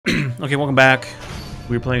Okay, welcome back.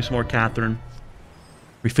 We were playing some more Catherine.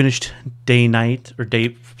 We finished night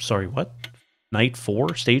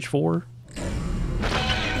 4, stage 4.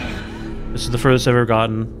 This is the furthest I've ever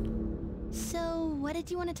gotten. So, what did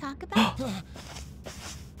you want to talk about? What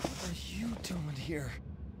are you doing here?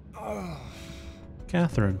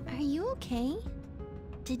 Catherine. Are you okay?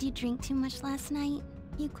 Did you drink too much last night?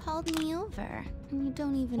 You called me over, and you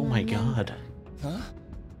don't even Oh my remember. god. Huh?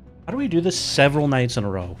 How do we do this several nights in a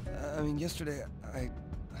row? I mean, yesterday I...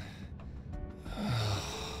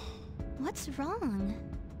 What's wrong?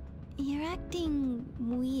 You're acting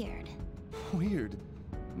weird. Weird.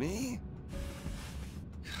 Me?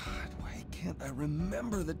 God, why can't I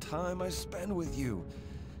remember the time I spend with you?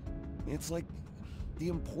 It's like the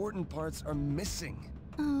important parts are missing.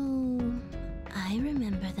 Oh, I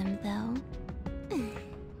remember them though.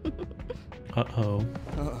 Uh-oh.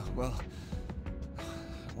 Well, I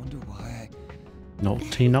wonder why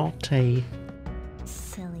Naughty, naughty.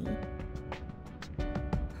 Silly.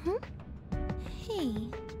 Huh? Hey,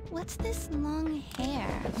 what's this long hair?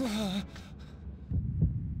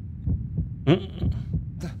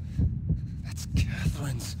 That's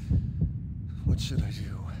Catherine's. What should I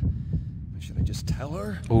do? Should I just tell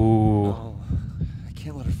her? Ooh. No, I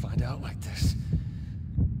can't let her find out like this.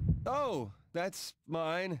 Oh, that's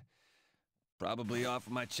mine. Probably off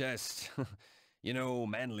my chest. You know,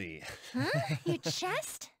 manly. Huh? Your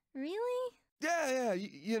chest? Really? Yeah,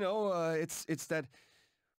 you know, it's that...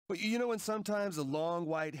 But you know when sometimes the long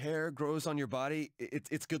white hair grows on your body,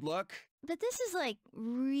 it's good luck? But this is like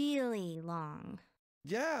really long.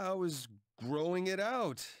 Yeah, I was growing it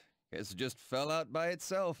out. Guess it just fell out by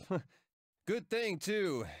itself. Good thing,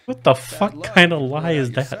 too. What the Bad fuck luck, kind of you grow lie it is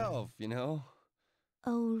out that? yourself, you know?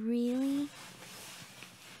 Oh, really?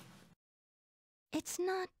 It's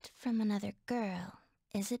not from another girl,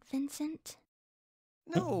 is it, Vincent?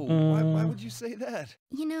 No, why would you say that?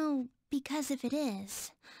 You know, because if it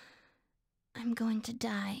is, I'm going to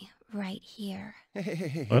die right here.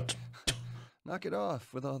 Hey, What? knock it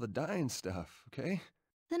off with all the dying stuff, okay?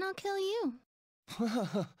 Then I'll kill you.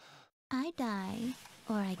 I die,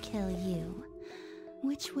 or I kill you.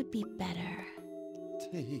 Which would be better?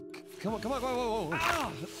 Come on, whoa.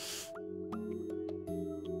 Ah!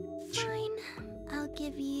 Fine, I'll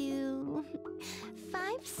give you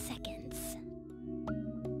 5 seconds.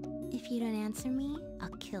 If you don't answer me, I'll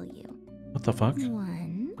kill you. What the fuck?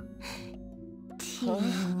 1,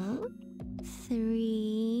 2,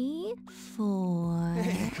 3, 4,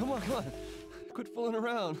 Hey, come on. Quit fooling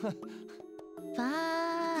around.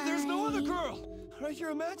 5. There's no other girl! Right,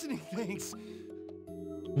 you're imagining things.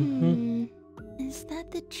 Is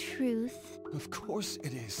that the truth? Of course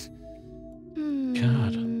it is.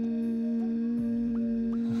 God.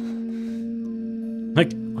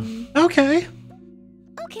 Like, okay.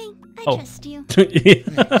 Okay, I Oh. trust you.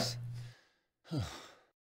 Thanks.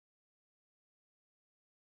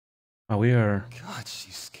 Oh, we are... God,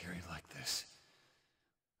 she's scary like this.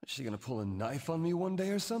 Is she gonna pull a knife on me one day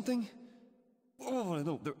or something? Oh,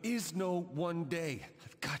 no, there is no one day.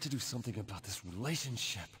 I've got to do something about this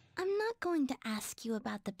relationship. I'm not going to ask you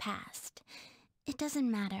about the past. It doesn't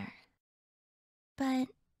matter. But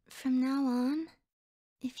from now on,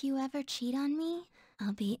 if you ever cheat on me,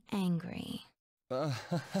 I'll be angry.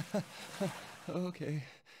 Okay.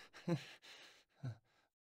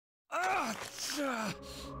 Ah!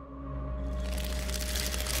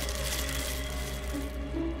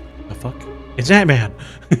 The fuck? It's Ant-Man!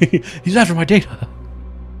 He's after my data!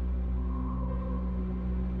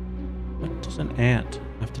 What does an ant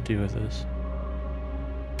have to do with this?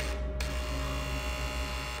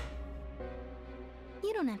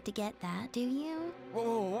 You don't have to get that, do you?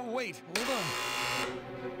 Whoa, wait, hold on.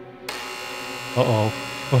 Uh-oh.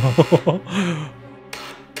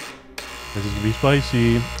 This is gonna be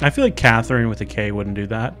spicy. I feel like Catherine with a K wouldn't do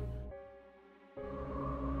that.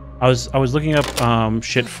 I was looking up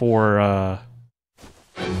shit for uh-oh.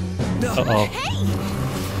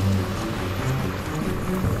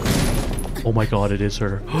 Oh my god, it is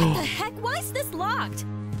her. What the heck? Why is this locked?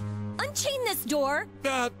 Unchain this door.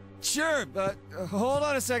 Sure, hold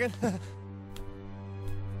on a second.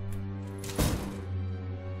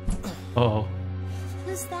 Uh-oh.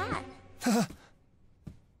 Who's that?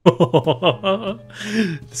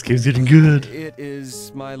 This game's getting good. It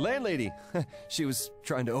is my landlady. She was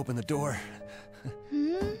trying to open the door.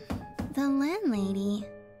 The landlady.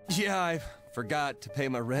 Yeah, I forgot to pay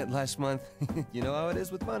my rent last month. You know how it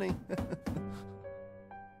is with money.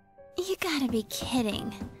 You gotta be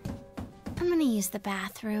kidding. I'm gonna use the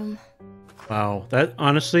bathroom. Wow, that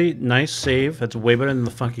honestly, nice save. That's way better than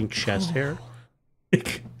the fucking chest hair.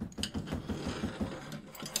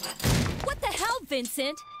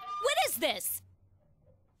 Vincent. What is this?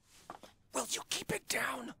 Will you keep it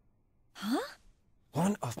down? Huh?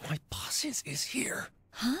 One of my bosses is here.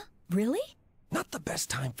 Huh? Really? Not the best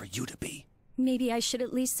time for you to be. Maybe I should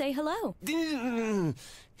at least say hello.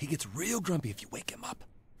 He gets real grumpy if you wake him up.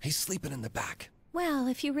 He's sleeping in the back. Well,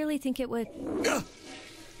 if you really think it would...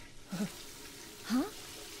 Huh?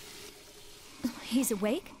 He's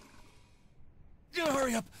awake?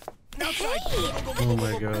 Hurry up! Outside! Oh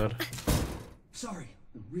my god. Sorry.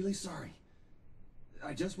 I'm really sorry.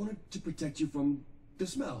 I just wanted to protect you from the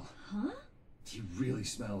smell. Huh? He really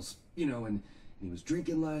smells. You know, and he was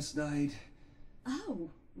drinking last night. Oh,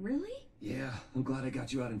 really? Yeah, I'm glad I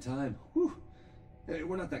got you out in time. Whew. Hey,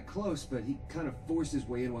 we're not that close, but he kind of forced his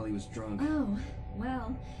way in while he was drunk. Oh,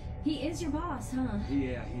 well, he is your boss, huh?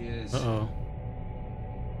 Yeah, he is. Uh-oh.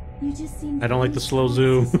 You just seemed... I don't like the slow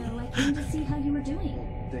zoom. So I came to see how you were doing.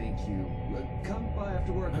 Thank you. Come by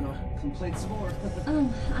after work and I'll complain some more.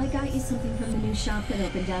 Oh, I got you something from the new shop that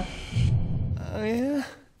opened up. Oh, yeah?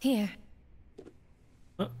 Here.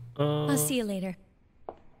 I'll see you later.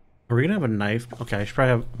 Are we gonna have a knife? Okay, I should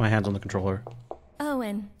probably have my hands on the controller. Oh,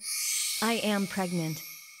 and I am pregnant.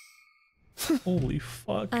 Holy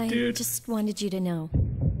fuck, I dude. just wanted you to know.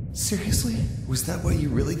 Seriously? Was that why you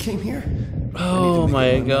really came here? Oh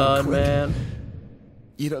my my god, quick. man.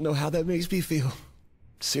 You don't know how that makes me feel.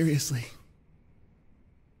 Seriously.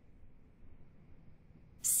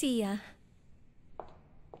 See ya.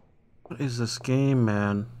 What is this game,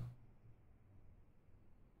 man?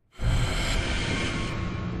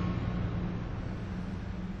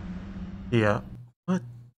 Yeah. What?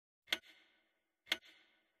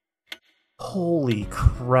 Holy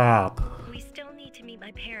crap. We still need to meet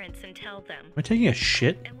my parents and tell them. Am I taking a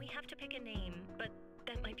shit? And we have to pick a name, but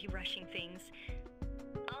that might be rushing things.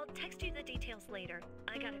 I'll text you the details later.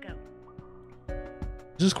 I gotta go.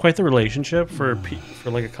 This is quite the relationship for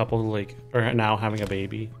like a couple like or now having a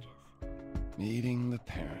baby. Meeting the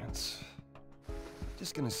parents.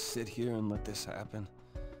 Just gonna sit here and let this happen.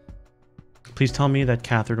 Please tell me that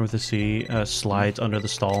Catherine with a C slides under the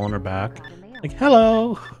stall on her back. Like,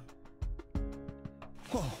 hello.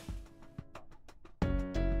 Whoa.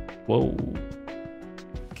 Whoa.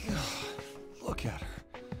 God, look at her.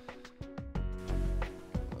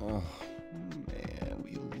 Oh, man, will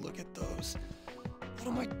you look at those? What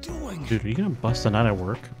am I doing? Dude, are you gonna bust a nut at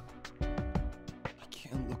work? I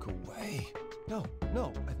can't look away. No,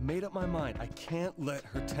 I've made up my mind. I can't let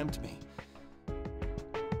her tempt me.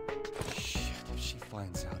 Shit, if she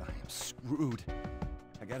finds out, I am screwed.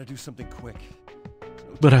 I gotta do something quick.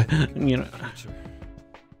 No But I, time to think you about know, the future.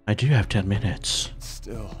 I do have 10 minutes.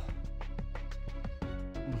 Still.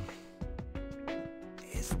 Who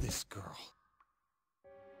is this girl?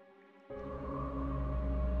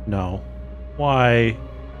 No. Why?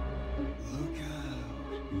 Look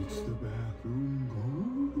out. It's the bathroom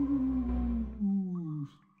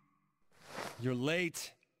ghost. You're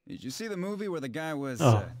late. Did you see the movie where the guy was,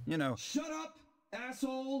 you know... Shut up,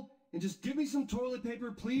 asshole! And just give me some toilet paper,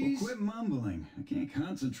 Well, please. quit mumbling. I can't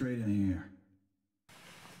concentrate in here.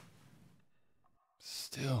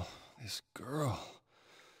 Still, this girl.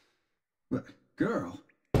 What? Girl?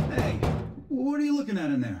 Hey, what are you looking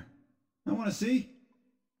at in there? I want to see.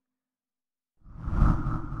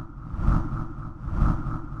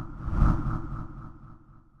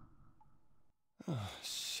 Oh,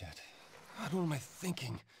 shit. God, what am I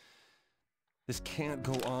thinking? This can't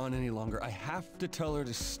go on any longer. I have to tell her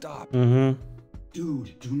to stop. Mm-hmm.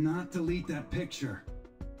 Dude, do not delete that picture.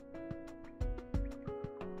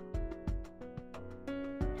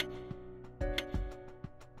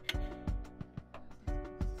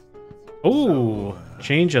 Oh,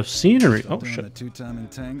 change of scenery. Oh, Doing shit. a two-time in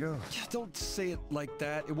tango? Yeah, don't say it like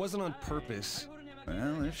that. It wasn't on purpose.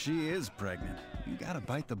 Well, if she is pregnant, you gotta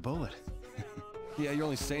bite the bullet. Yeah, you're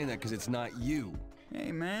only saying that because it's not you.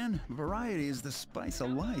 Hey man, variety is the spice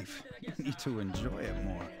of life. You need to enjoy it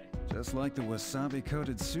more. Just like the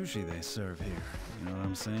wasabi-coated sushi they serve here. You know what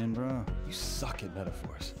I'm saying, bro? You suck at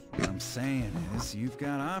metaphors. What I'm saying is, you've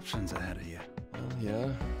got options ahead of you. Yeah?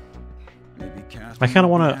 Maybe I kind of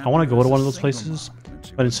want to go to one of those places,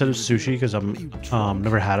 but instead of sushi, because I'm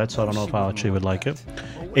never had it, so I don't know if I actually would like it.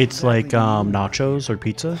 It's like nachos or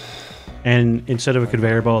pizza, and instead of a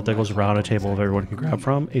conveyor belt that goes around a table that everyone can grab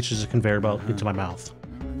from, it's just a conveyor belt into my mouth.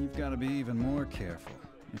 Well, then you've got to be even more careful.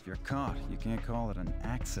 If you're caught, you can't call it an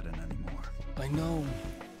accident anymore. I know.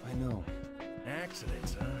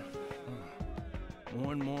 Accidents, huh?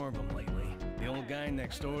 More and more of them lately. The old guy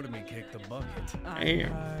next door to me kicked the bucket.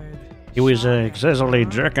 He was excessively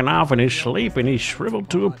jerking off in his sleep, and he shriveled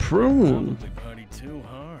to a prune. Probably partied too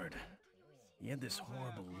hard. He had this this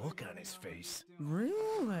horrible look on his face.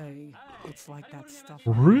 Really? It's like that stuff.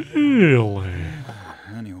 Really?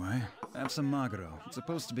 Anyway, have some magro. It's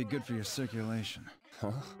supposed to be good for your circulation.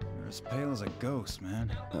 Huh? You're as pale as a ghost,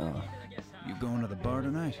 man. Oh. You going to the bar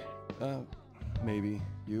tonight? Maybe.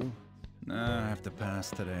 You? Nah, I have to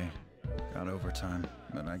pass today. Got overtime.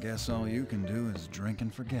 But I guess all you can do is drink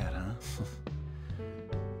and forget, huh?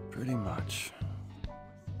 Pretty much.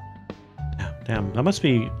 Damn, that must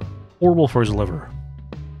be horrible for his liver.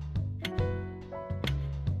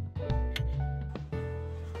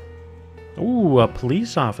 Ooh, a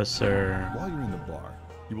police officer. While you're in the bar,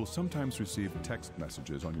 you will sometimes receive text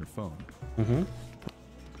messages on your phone. Mm-hmm.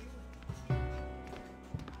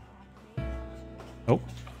 Oh,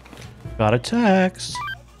 got a text.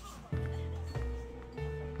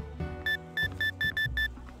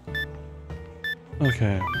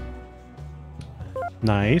 Okay.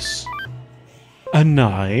 Nice.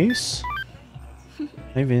 Nice.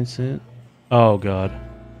 Hey, Vincent. Oh, God.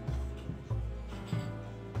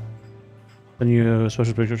 Then you have a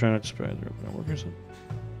special picture trying not to spread the network or something.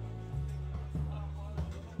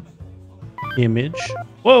 Image.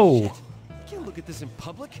 Whoa! I can't look at this in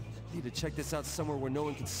public. Need to check this out somewhere where no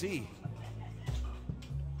one can see.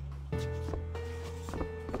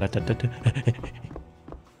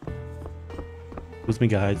 With me,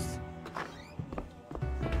 guys.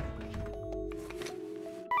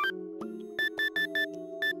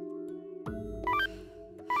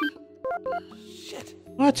 Shit.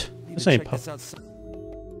 What? Need This to ain't check this out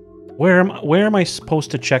Where am I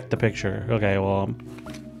supposed to check the picture? Okay, well,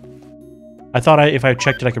 I thought if I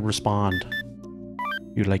checked it, I could respond.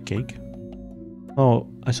 You like cake? Oh,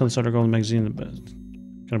 I saw this article in the magazine. The best.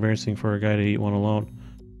 Kind of embarrassing for a guy to eat one alone.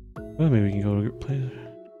 Well, maybe we can go to a place.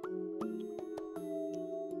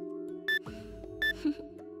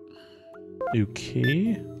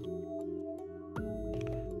 Okay.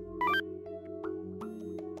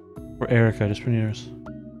 Or Erica, just for years.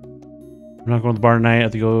 I'm not going to the bar tonight. I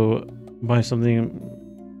have to go buy something.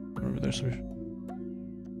 Over there, sir.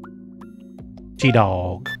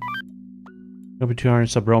 T-Dog. Don't be too hard on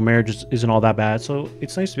stuff, bro. Marriage isn't all that bad, so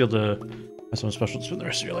it's nice to be able to have something special for the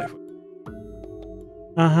rest of your life.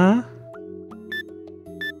 Uh-huh.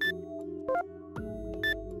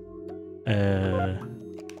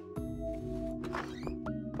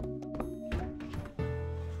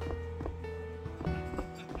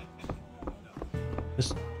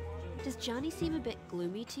 Does Johnny seem a bit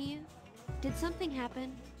gloomy to you? Did something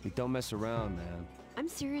happen? Hey, don't mess around, man. I'm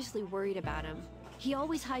seriously worried about him. He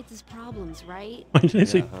always hides his problems, right? Why did I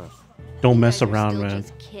say, don't You mess guys are around, still man?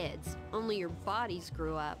 Just kids. Only your bodies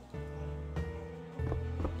grew up.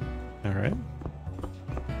 All right.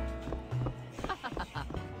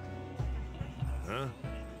 Huh?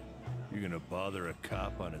 You gonna bother a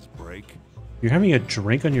cop on his break? You're having a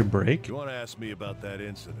drink on your break? You wanna ask me about that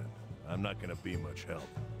incident? I'm not gonna be much help.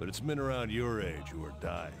 But it's men around your age who are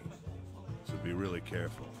dying. So be really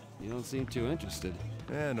careful. You don't seem too interested.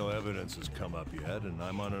 No evidence has come up yet, and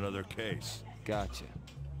I'm on another case. Gotcha.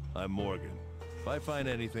 I'm Morgan. If I find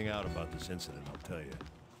anything out about this incident, I'll tell you.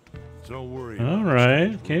 So don't worry. All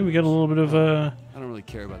right. Okay, we got a little bit of I don't really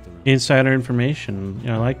care about the insider information.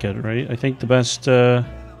 Yeah, I like it, right? I think the best, you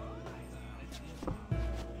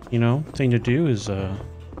know, thing to do is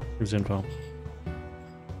gives info.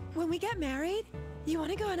 When we get married, you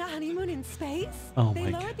want to go on a honeymoon in space? Oh They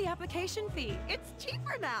my lowered God. the application fee. It's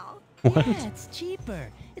cheaper now. What? Yeah, it's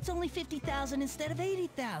cheaper. It's only 50,000 instead of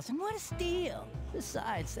 80,000. What a steal!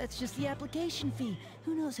 Besides, that's just the application fee.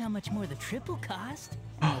 Who knows how much more the trip will cost?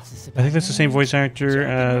 I think that's the same voice actor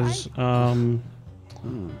as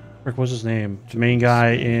Rick, what's his name? The main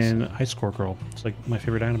guy in High Score Girl. It's like my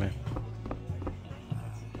favorite anime.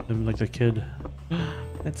 I'm like the kid.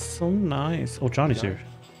 That's so nice. Oh, Johnny's here.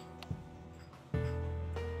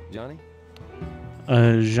 Johnny?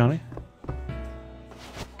 Johnny?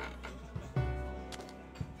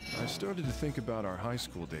 I started to think about our high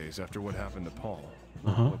school days after what happened to Paul.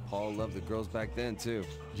 Uh-huh. Boy, Paul loved the girls back then, too.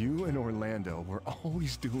 You and Orlando were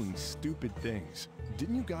always doing stupid things.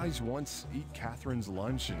 Didn't you guys once eat Catherine's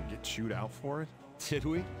lunch and get chewed out for it? Did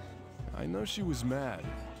we? I know she was mad,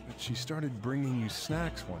 but she started bringing you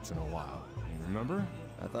snacks once in a while. You remember?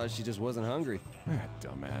 I thought she just wasn't hungry.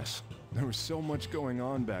 Dumbass. There was so much going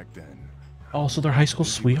on back then. Oh, so they're high school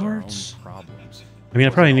We had our own sweethearts? Problems. I mean, I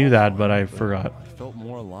probably knew that, but I forgot. I felt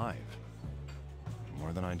more alive.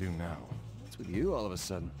 More than I do now. What's with you all of a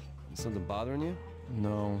sudden? Is something bothering you?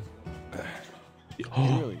 No.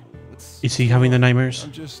 Oh, Really? What's... is he having the nightmares?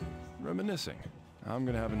 I'm just reminiscing. I'm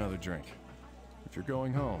gonna have another drink. If you're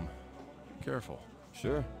going home, be careful.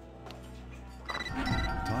 Sure.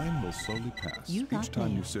 Time will slowly pass You got each time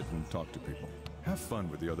mail. you sit and talk to people. Have fun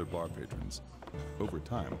with the other bar patrons. Over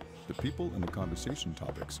time, the people and the conversation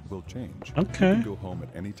topics will change. Okay. You can go home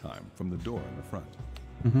at any time from the door in the front.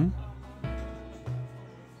 Mm-hmm.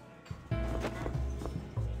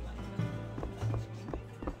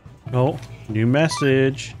 Oh, new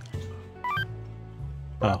message.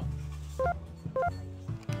 Oh.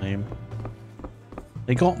 Lame.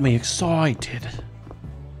 They got me excited.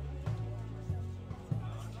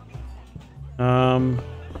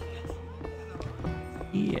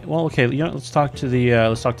 Yeah. Well, okay. You know, let's talk to the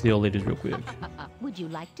old ladies real quick. Would you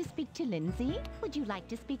like to speak to Lindsay? Would you like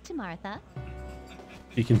to speak to Martha?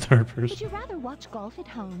 Speaking third person. Would you rather watch golf at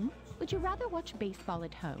home? Would you rather watch baseball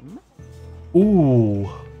at home? Ooh.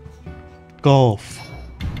 Golf.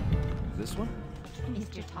 This one?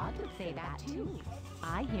 Mr. Todd would say that too.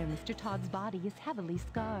 I hear Mr. Todd's body is heavily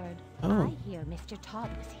scarred. Oh. I hear Mr. Todd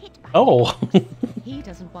was hit by Oh. He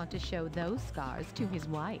doesn't want to show those scars to his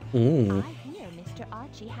wife. Mm. I hear Mr.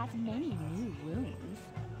 Archie has many new wounds.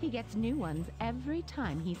 He gets new ones every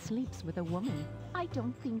time he sleeps with a woman. I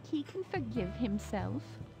don't think he can forgive himself.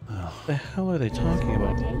 What the hell are they talking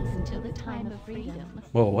about? Days until the time of freedom.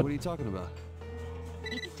 Whoa, What what? are you talking about?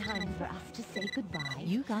 It's time for us to say goodbye.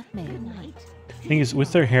 You got mail. Good night. Thing is,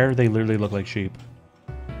 with their hair, they literally look like sheep.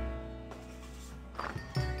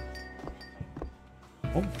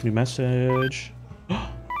 Oh, new message. What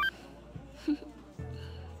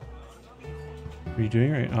are you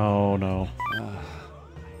doing right? Oh no.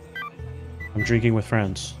 I'm drinking with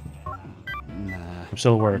friends. Nah. I'm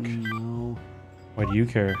still at work. No. Why do you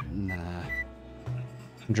care? Nah.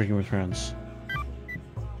 I'm drinking with friends.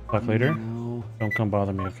 Talk later? No. Don't come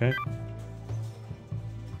bother me, okay?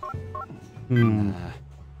 Hmm.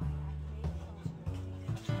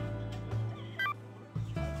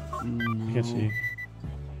 I can't see.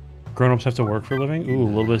 Grown-ups have to work for a living? Ooh, a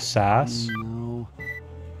little bit of sass. No.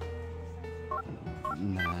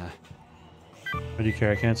 Nah. Why do you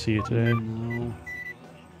care? I can't see you today. No.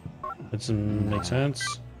 That doesn't make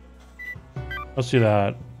sense. Let's do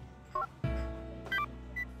that.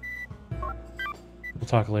 We'll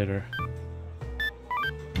talk later.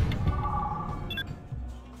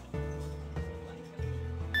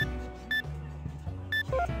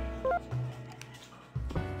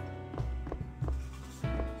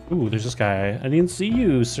 Ooh, there's this guy. I didn't see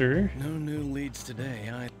you, sir. No new leads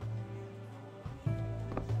today.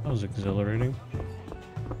 That was exhilarating.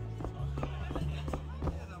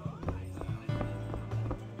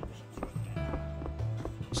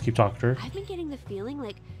 Let's keep talking to her. I've been getting the feeling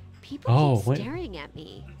like people keep wait. staring at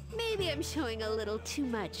me. Maybe I'm showing a little too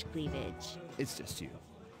much cleavage. It's just you.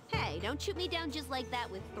 Hey, don't shoot me down just like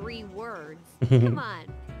that with 3 words. Come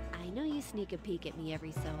on. I know you sneak a peek at me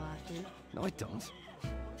every so often. No, I don't.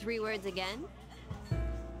 3 words again?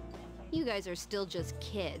 You guys are still just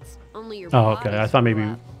kids. Only your Oh, okay. I bodies thought grew maybe.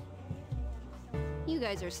 up. You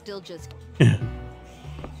guys are still just. I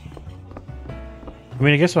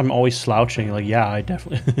mean, I guess I'm always slouching. Like, yeah, I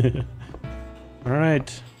definitely. All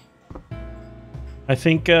right. I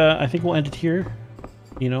think we'll end it here.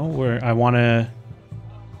 You know, where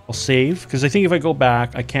I'll save, because I think if I go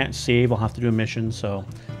back, I can't save. I'll have to do a mission, so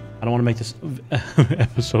I don't want to make this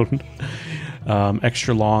episode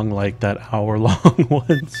extra long, like that hour-long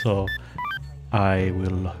one. So I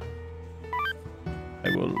will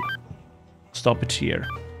stop it here.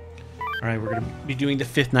 All right, we're gonna be doing the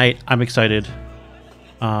 5th night. I'm excited.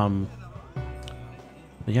 But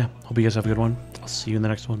yeah, hope you guys have a good one. I'll see you in the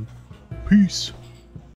next one. Peace.